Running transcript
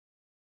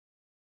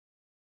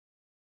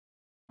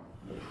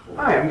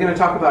Hi, I'm going to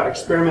talk about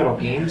experimental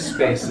game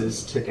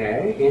spaces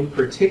today. In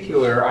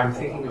particular, I'm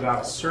thinking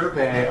about a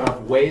survey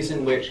of ways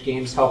in which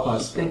games help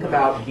us think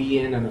about, be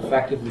in, and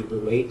effectively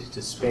relate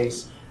to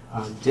space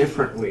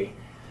differently.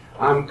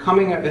 I'm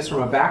coming at this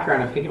from a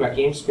background of thinking about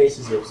game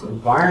spaces as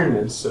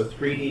environments, so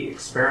 3D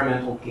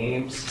experimental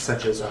games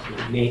such as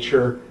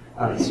nature,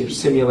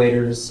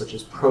 simulators such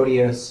as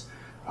Proteus,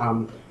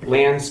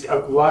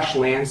 lush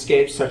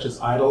landscapes such as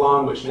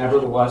Eidolon, which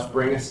nevertheless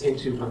bring us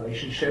into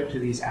relationship to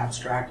these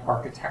abstract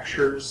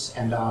architectures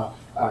and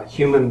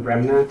human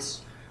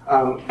remnants.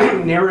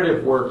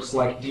 Narrative works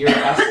like Dear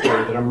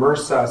Esther that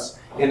immerse us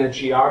in a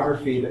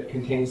geography that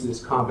contains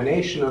this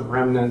combination of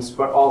remnants,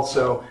 but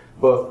also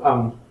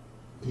both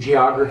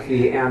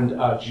geography and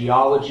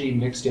geology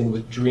mixed in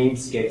with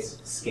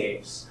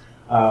dreamscapes.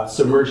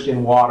 Submerged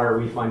in water,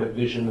 we find a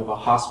vision of a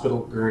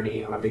hospital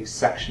gurney on a big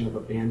section of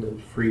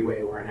abandoned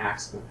freeway where an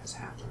accident has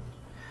happened.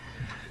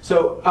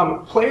 So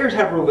players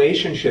have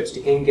relationships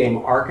to in-game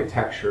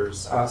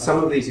architectures.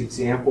 Some of these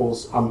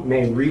examples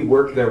may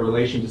rework their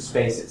relation to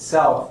space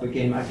itself. The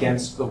game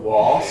Against the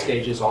Wall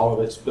stages all of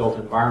its built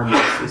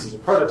environments. This is a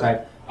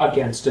prototype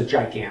against a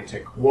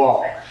gigantic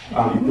wall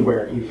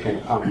where you can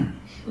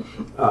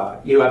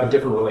you have a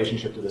different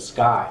relationship to the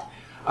sky.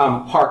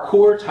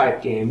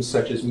 Parkour-type games,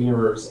 such as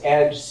Mirror's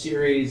Edge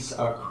series,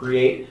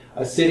 create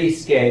a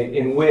cityscape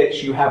in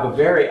which you have a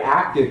very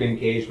active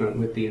engagement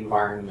with the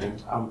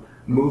environment,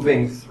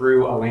 moving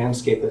through a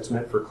landscape that's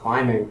meant for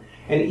climbing.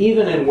 And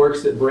even in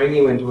works that bring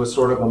you into a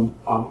sort of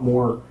a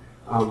more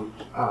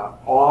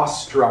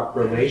awestruck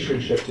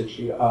relationship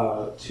to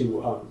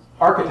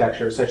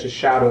architecture, such as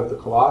Shadow of the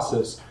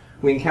Colossus,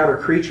 we encounter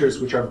creatures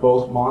which are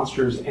both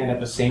monsters and at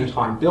the same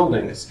time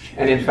buildings.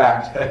 And in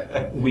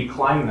fact, we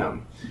climb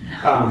them.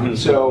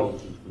 So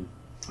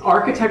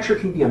architecture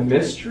can be a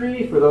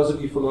mystery. For those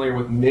of you familiar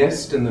with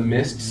Myst and the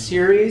Myst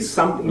series,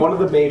 one of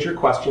the major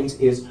questions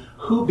is,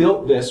 who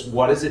built this?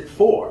 What is it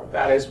for?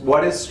 That is,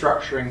 what is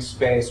structuring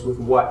space with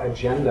what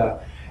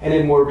agenda? And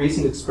in more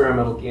recent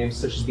experimental games,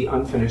 such as The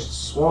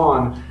Unfinished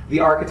Swan, the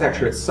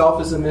architecture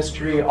itself is a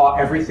mystery.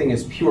 Everything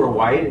is pure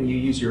white, and you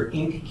use your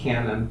ink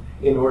cannon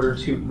in order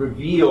to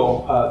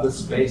reveal the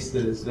space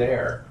that is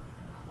there.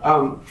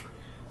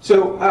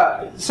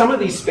 So some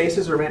of these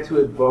spaces are meant to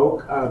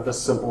evoke the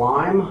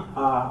sublime,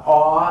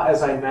 awe,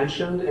 as I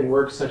mentioned, in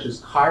works such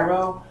as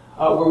Cairo,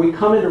 where we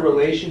come into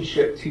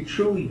relationship to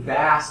truly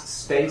vast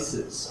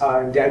spaces.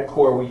 In Dead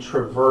Core, we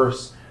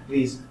traverse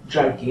these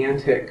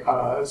gigantic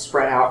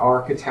spread out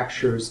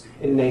architectures.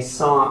 In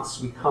Naissance,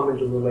 we come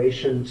into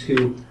relation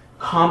to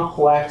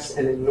complex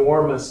and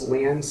enormous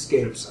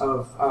landscapes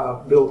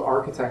of built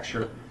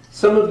architecture.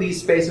 Some of these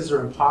spaces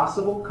are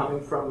impossible,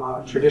 coming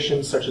from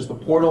traditions such as the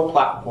Portal,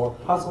 Platform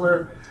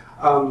Puzzler.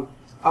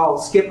 I'll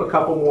skip a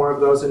couple more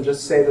of those and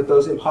just say that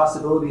those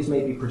impossibilities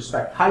may be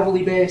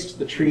perspectively based.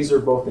 The trees are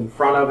both in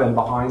front of and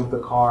behind the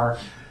car.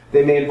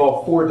 They may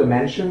involve 4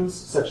 dimensions,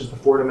 such as the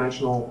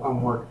 4-dimensional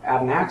work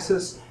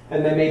Adanaxis,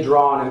 and they may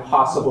draw on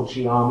impossible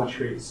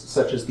geometries,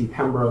 such as the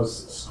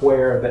Pembrose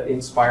Square that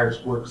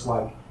inspires works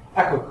like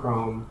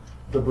Echochrome,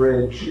 The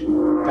Bridge,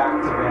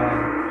 Back to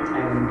Bed,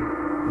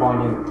 and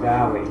Monument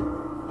Valley.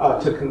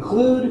 To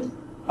conclude,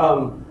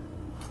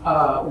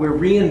 we're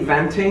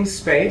reinventing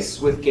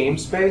space with game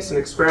space, and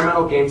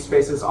experimental game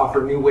spaces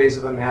offer new ways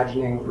of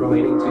imagining,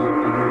 relating to,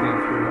 and moving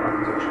through